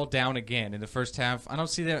fall down again in the first half, I don't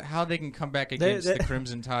see how they can come back against the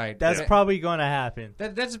Crimson Tide. That's probably going to happen.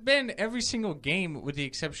 That's been every single game with the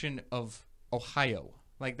exception of Ohio.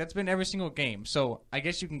 Like, that's been every single game. So I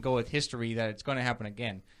guess you can go with history that it's going to happen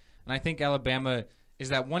again. And I think Alabama is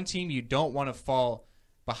that one team you don't want to fall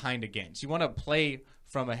behind against. You want to play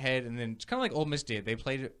from ahead, and then it's kind of like Ole Miss did. They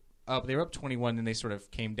played up. They were up 21, and they sort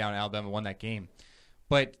of came down. Alabama won that game.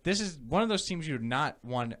 But this is one of those teams you do not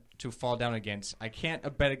want to fall down against. I can't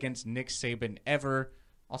bet against Nick Saban ever.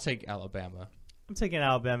 I'll take Alabama. I'm taking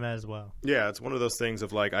Alabama as well. Yeah, it's one of those things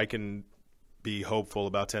of like I can be hopeful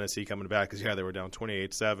about Tennessee coming back because, yeah, they were down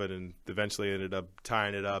 28-7 and eventually ended up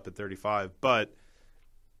tying it up at 35. But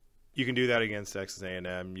you can do that against Texas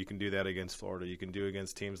A&M. You can do that against Florida. You can do it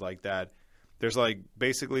against teams like that. There's like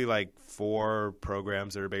basically like 4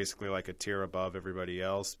 programs that are basically like a tier above everybody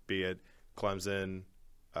else, be it Clemson,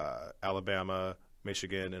 Alabama,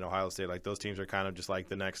 Michigan, and Ohio State. Like those teams are kind of just like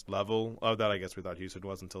the next level of that. I guess we thought Houston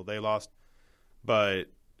was until they lost.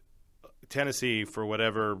 But Tennessee, for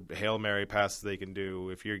whatever Hail Mary passes they can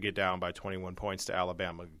do, if you get down by 21 points to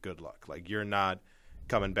Alabama, good luck. Like, you're not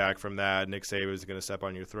coming back from that. Nick Saban is going to step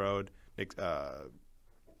on your throat. What's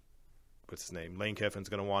his name? Lane Kiffin's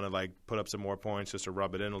going to want to, like, put up some more points just to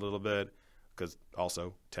rub it in a little bit because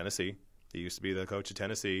also Tennessee. He used to be the coach of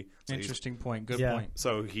Tennessee. So interesting point. Good point.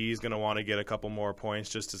 So he's going to want to get a couple more points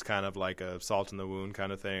just as kind of like a salt in the wound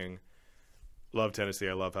kind of thing. Love Tennessee.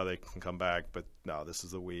 I love how they can come back. But, no, this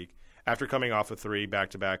is the week. After coming off of 3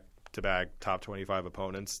 back-to-back top 25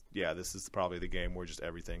 opponents, yeah, this is probably the game where just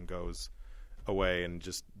everything goes away and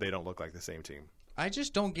just they don't look like the same team. I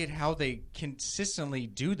just don't get how they consistently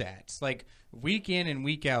do that. It's like week in and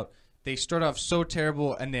week out, they start off so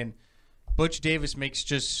terrible, and then Butch Davis makes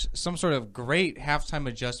just some sort of great halftime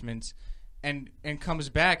adjustments and comes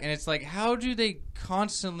back. And it's like, how do they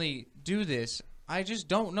constantly do this? I just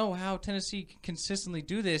don't know how Tennessee can consistently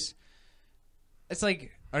do this. It's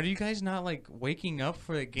like, are you guys not, like, waking up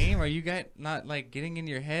for the game? Are you guys not, like, getting in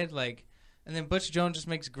your head? Like, and then Butch Jones just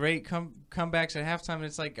makes great comebacks at halftime, and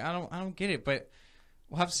it's like, I don't get it. But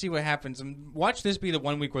we'll have to see what happens. And watch this be the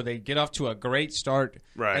 1 week where they get off to a great start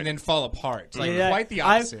and then fall apart. It's like quite the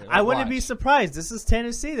opposite. I wouldn't be surprised. This is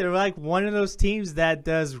Tennessee. They're like one of those teams that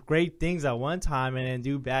does great things at one time and then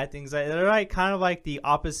do bad things. They're like kind of like the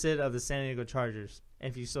opposite of the San Diego Chargers,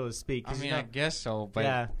 if you so to speak. I mean, I guess so. But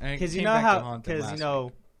yeah, because you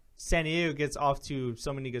know San Diego gets off to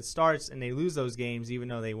so many good starts and they lose those games, even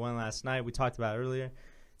though they won last night. We talked about it earlier.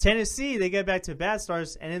 Tennessee, they get back to bad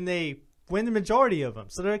starts and then they win the majority of them.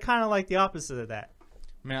 So they're kind of like the opposite of that.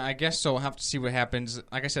 I mean, I guess so. We'll have to see what happens.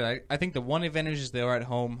 Like I said, I think the one advantage is they are at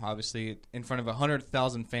home, obviously, in front of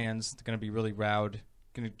 100,000 fans. They're going to be really loud,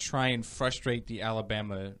 going to try and frustrate the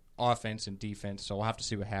Alabama offense and defense. So we'll have to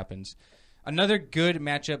see what happens. Another good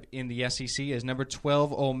matchup in the SEC is number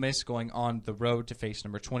 12 Ole Miss going on the road to face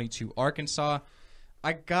number 22 Arkansas.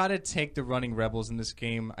 I got to take the running Rebels in this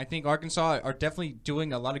game. I think Arkansas are definitely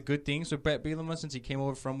doing a lot of good things with Brett Bielema since he came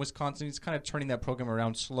over from Wisconsin. He's kind of turning that program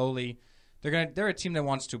around slowly. They're a team that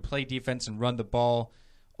wants to play defense and run the ball.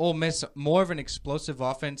 Ole Miss, more of an explosive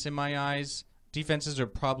offense in my eyes. Defenses are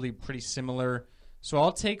probably pretty similar. So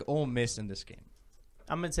I'll take Ole Miss in this game.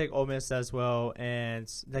 I'm going to take Ole Miss as well.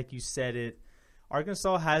 And like you said it,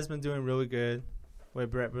 Arkansas has been doing really good with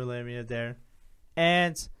Brett Bielema there.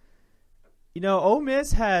 And you know, Ole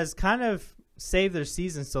Miss has kind of saved their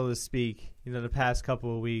season, so to speak, you know, the past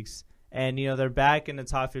couple of weeks. And, you know, they're back in the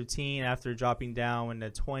top 15 after dropping down in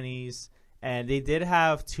the 20s. And they did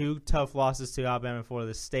have 2 tough losses to Alabama and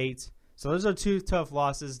Florida State. So those are 2 tough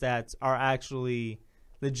losses that are actually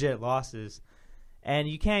legit losses. And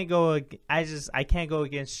you can't go – I can't go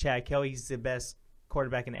against Chad Kelly. He's the best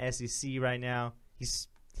quarterback in the SEC right now.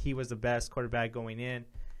 He was the best quarterback going in.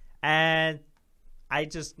 And – I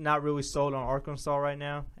just not really sold on Arkansas right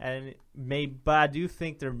now, but I do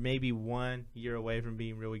think they're maybe 1 year away from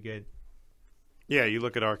being really good. Yeah, you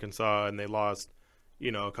look at Arkansas and they lost,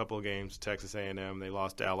 you know, a couple of games to Texas A&M. They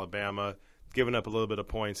lost to Alabama, giving up a little bit of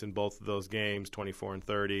points in both of those games,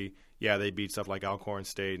 24-30. Yeah, they beat stuff like Alcorn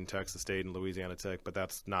State and Texas State and Louisiana Tech, but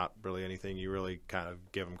that's not really anything you really kind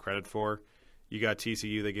of give them credit for. You got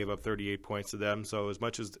TCU, they gave up 38 points to them. So as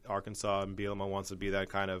much as Arkansas and Bielema wants to be that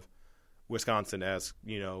kind of Wisconsin-esque,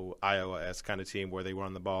 you know, Iowa-esque kind of team where they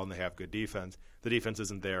run the ball and they have good defense, the defense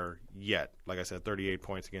isn't there yet. Like I said, 38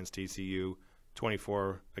 points against TCU,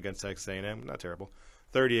 24 against Texas A&M, not terrible,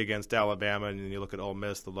 30 against Alabama, and then you look at Ole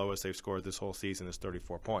Miss, the lowest they've scored this whole season is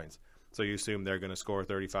 34 points. So you assume they're going to score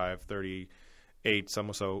 35, 38,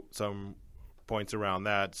 some points around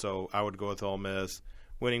that. So I would go with Ole Miss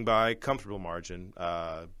winning by comfortable margin,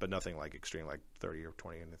 but nothing like extreme, like 30 or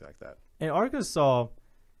 20, anything like that. In Arkansas,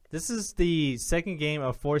 this is the second game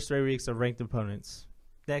of 4 straight weeks of ranked opponents.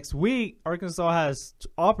 Next week, Arkansas has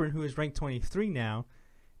Auburn, who is ranked 23 now,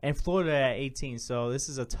 and Florida at 18. So this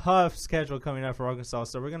is a tough schedule coming up for Arkansas.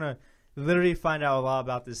 So we're going to literally find out a lot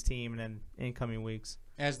about this team in incoming weeks.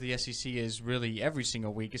 As the SEC is really every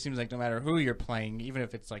single week. It seems like no matter who you're playing, even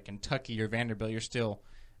if it's like Kentucky or Vanderbilt, you're still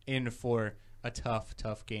in for a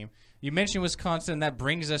tough game. You mentioned Wisconsin. That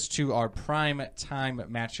brings us to our prime time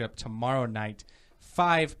matchup tomorrow night.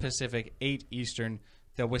 5 Pacific, 8 Eastern.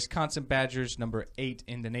 The Wisconsin Badgers, number 8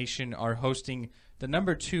 in the nation, are hosting the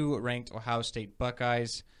number 2 ranked Ohio State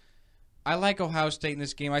Buckeyes. I like Ohio State in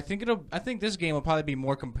this game. I think this game will probably be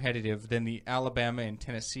more competitive than the Alabama and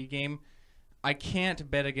Tennessee game. I can't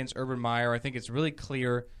bet against Urban Meyer. I think it's really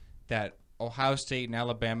clear that Ohio State and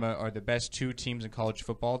Alabama are the best 2 teams in college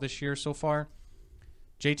football this year so far.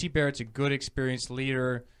 JT Barrett's a good, experienced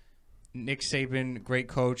leader. Nick Saban, great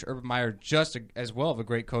coach. Urban Meyer, just as well of a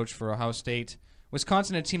great coach for Ohio State.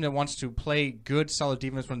 Wisconsin, a team that wants to play good, solid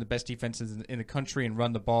defense, one of the best defenses in the country, and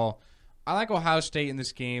run the ball. I like Ohio State in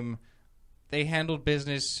this game. They handled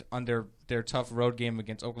business on their tough road game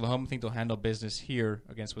against Oklahoma. I think they'll handle business here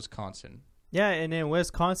against Wisconsin. Yeah, and in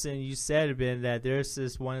Wisconsin, you said, Ben, that there's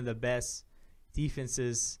just one of the best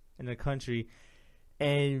defenses in the country.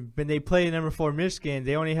 And when they played number 4 Michigan,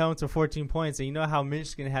 they only held them to 14 points. And you know how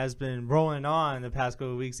Michigan has been rolling on the past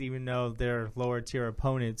couple of weeks, even though they're lower-tier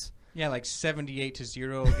opponents. Yeah, like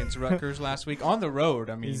 78-0 against Rutgers last week on the road.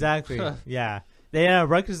 I mean, exactly. Yeah,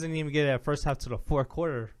 Rutgers didn't even get a first half to the 4th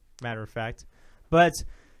quarter. Matter of fact, but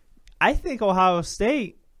I think Ohio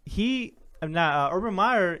State. Urban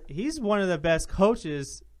Meyer. He's one of the best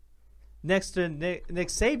coaches next to Nick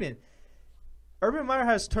Saban. Urban Meyer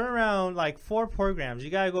has turned around like 4 programs. You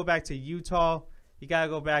got to go back to Utah. You got to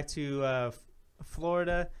go back to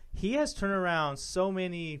Florida. He has turned around so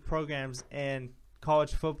many programs in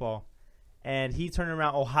college football. And he turned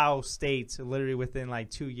around Ohio State literally within like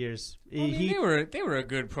 2 years. They were a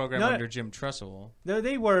good program under Jim Tressel. No,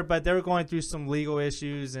 they were, but they were going through some legal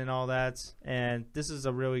issues and all that. And this is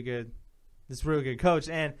a really good coach.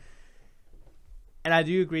 And I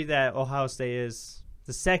do agree that Ohio State is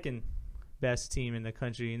the second best team in the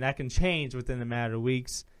country, and that can change within a matter of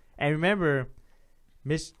weeks. And remember,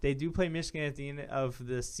 they do play Michigan at the end of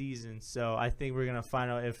the season, so I think we're gonna find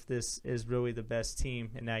out if this is really the best team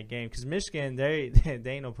in that game. Because Michigan, they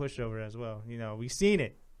ain't no pushover as well. You know, we've seen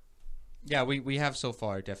it. Yeah, we have so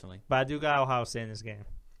far, definitely. But I do got Ohio State in this game.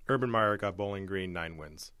 Urban Meyer got Bowling Green 9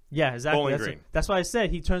 wins. Yeah, exactly. Bowling Green. That's why I said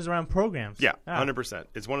he turns around programs. Yeah, 100%.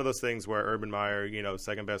 It's one of those things where Urban Meyer,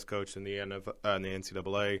 second best coach in the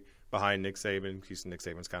NCAA behind Nick Saban. Nick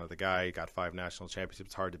Saban's kind of the guy. He got 5 national championships.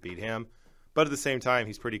 It's hard to beat him. But at the same time,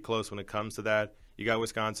 he's pretty close when it comes to that. You got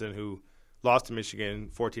Wisconsin, who lost to Michigan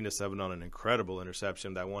 14-7 on an incredible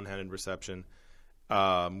interception, that one-handed reception.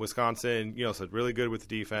 Wisconsin, said really good with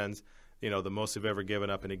the defense. The most they've ever given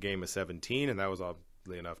up in a game is 17, and that was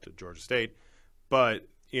oddly enough to Georgia State. But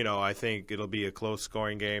I think it'll be a close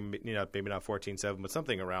scoring game. Maybe not 14-7, but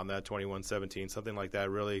something around that, 21-17, something like that.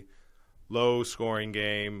 Really low scoring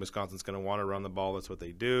game. Wisconsin's going to want to run the ball. That's what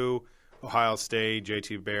they do. Ohio State,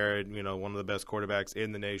 J.T. Barrett, one of the best quarterbacks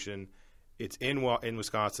in the nation. It's in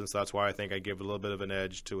Wisconsin, so that's why I think I give a little bit of an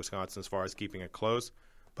edge to Wisconsin as far as keeping it close.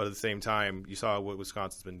 But at the same time, you saw what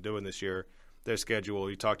Wisconsin's been doing this year. Their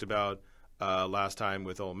schedule, you talked about last time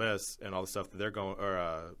with Ole Miss and all the stuff that they're going,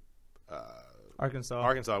 or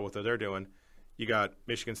Arkansas, what they're doing. You got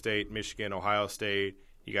Michigan State, Michigan, Ohio State.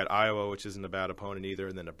 You got Iowa, which isn't a bad opponent either,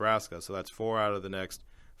 and then Nebraska. So that's 4 out of the next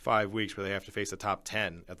 5 weeks where they have to face a top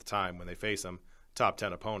 10 at the time when they face them, top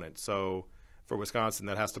 10 opponent. So for Wisconsin,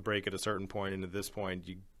 that has to break at a certain point. And at this point,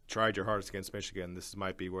 you tried your hardest against Michigan. This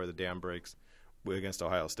might be where the dam breaks against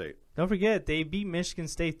Ohio State. Don't forget, they beat Michigan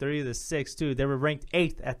State 30-6 too. They were ranked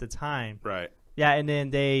 8th at the time. Right. Yeah, and then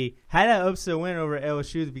they had an upset win over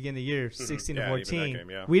LSU at the beginning of the year, 16-14.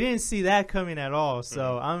 Yeah. We didn't see that coming at all.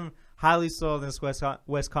 So I'm highly sold on this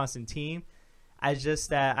Wisconsin team. I just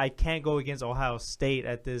that I can't go against Ohio State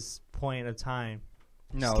at this point of time.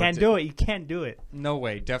 No, can't do it. You can't do it. No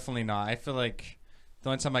way, definitely not. I feel like the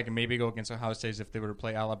only time I can maybe go against Ohio State is if they were to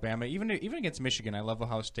play Alabama. Even against Michigan, I love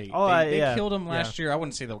Ohio State. They killed them last year. I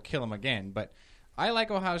wouldn't say they'll kill them again, but I like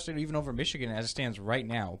Ohio State even over Michigan as it stands right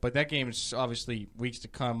now. But that game is obviously weeks to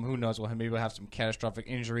come. Who knows? Maybe we'll have some catastrophic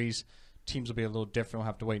injuries. Teams will be a little different. We'll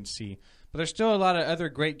have to wait and see. But there's still a lot of other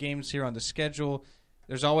great games here on the schedule.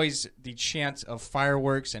 There's always the chance of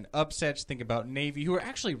fireworks and upsets. Think about Navy, who are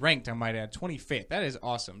actually ranked, I might add, 25th. That is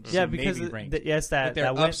awesome. Yeah, because Navy ranked. But they're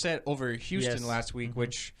upset over Houston last week,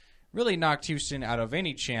 which really knocked Houston out of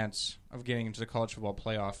any chance of getting into the college football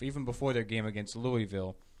playoff, even before their game against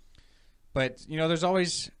Louisville. But, there's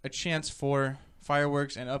always a chance for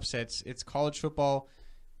fireworks and upsets. It's college football.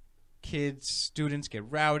 Kids, students get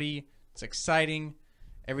rowdy. It's exciting.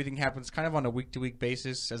 Everything happens kind of on a week-to-week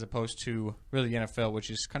basis as opposed to really the NFL, which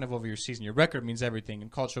is kind of over your season. Your record means everything. In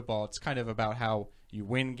college football, it's kind of about how you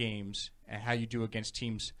win games and how you do against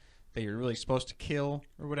teams that you're really supposed to kill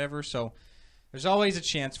or whatever. So there's always a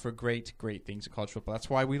chance for great, great things in college football. That's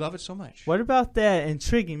why we love it so much. What about that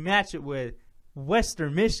intriguing matchup with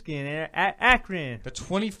Western Michigan and Akron? The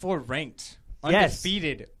 24th ranked,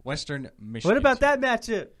 undefeated Western Michigan. What about that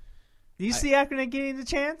matchup? Do you see Akron getting the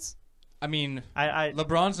chance? I mean,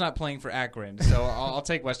 LeBron's not playing for Akron, so I'll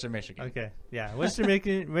take Western Michigan. Okay, yeah, Western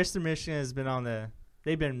Michigan has been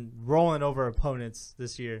they've been rolling over opponents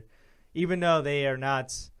this year, even though they're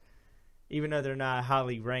not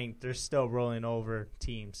highly ranked, they're still rolling over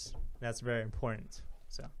teams. That's very important.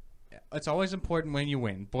 So, yeah, it's always important when you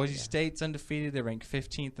win. Boise State's undefeated; they're ranked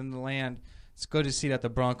 15th in the land. It's good to see that the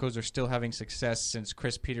Broncos are still having success since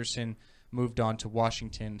Chris Peterson moved on to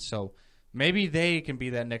Washington. So. Maybe they can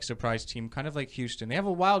be that next surprise team, kind of like Houston. They have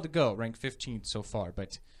a while to go, ranked 15th so far,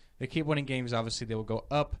 but they keep winning games. Obviously, they will go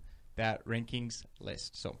up that rankings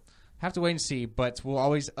list. So have to wait and see, but we'll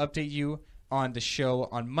always update you on the show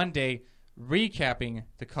on Monday, recapping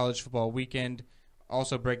the college football weekend,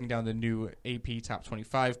 also breaking down the new AP Top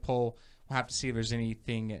 25 poll. We'll have to see if there's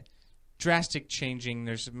anything drastic changing.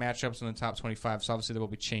 There's matchups in the Top 25, so obviously there will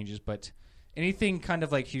be changes, but anything kind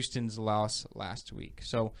of like Houston's loss last week.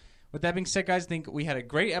 So with that being said, guys, I think we had a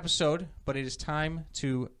great episode, but it is time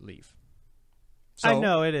to leave. So, I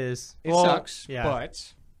know it is. It sucks,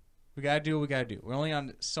 but We got to do what we got to do. We're only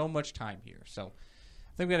on so much time here. So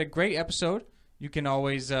I think we had a great episode. You can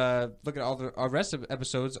always look at all our rest of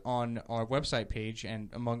episodes on our website page and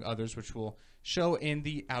among others, which we'll show in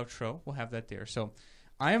the outro. We'll have that there. So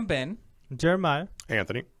I am Ben. Jeremiah.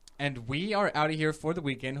 Anthony. And we are out of here for the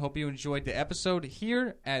weekend. Hope you enjoyed the episode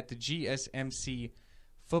here at the GSMC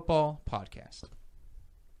Football Podcast.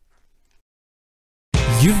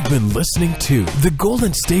 You've been listening to the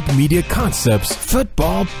Golden State Media Concepts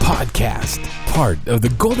Football Podcast, part of the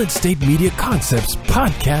Golden State Media Concepts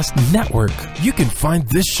Podcast Network. You can find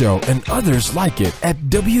this show and others like it at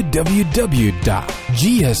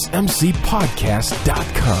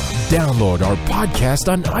www.gsmcpodcast.com. Download our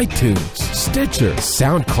podcast on iTunes, Stitcher,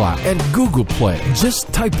 SoundCloud, and Google Play.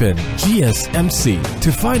 Just type in GSMC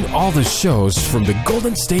to find all the shows from the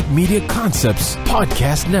Golden State Media Concepts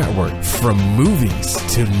Podcast Network, from movies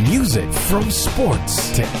to music, from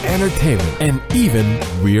sports to entertainment, and even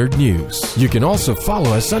weird news. You can also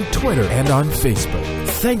follow us on Twitter and on Facebook.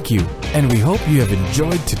 Thank you, and we hope you have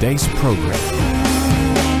enjoyed today's program.